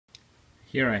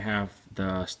Here I have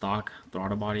the stock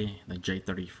throttle body, the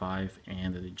J35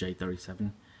 and the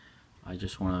J37. I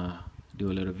just want to do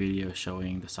a little video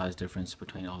showing the size difference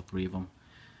between all three of them.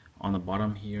 On the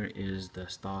bottom here is the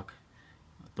stock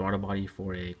throttle body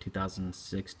for a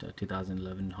 2006 to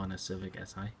 2011 Honda Civic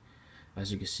Si.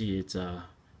 As you can see, it's a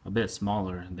bit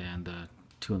smaller than the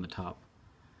two on the top.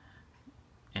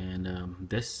 And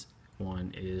this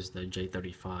one is the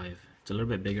J35. It's a little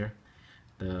bit bigger.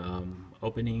 The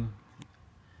opening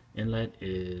inlet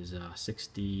is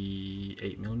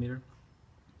 68 millimeter,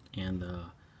 and the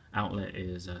outlet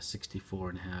is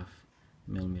 64.5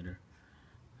 millimeter.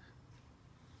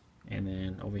 And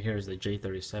then over here is the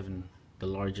J37, the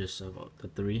largest of the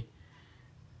three.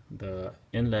 The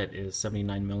inlet is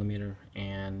 79 millimeter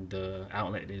and the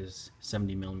outlet is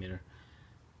 70 millimeter.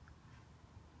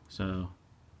 So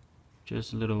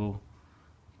just a little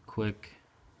quick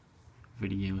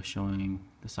video showing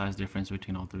the size difference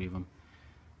between all three of them.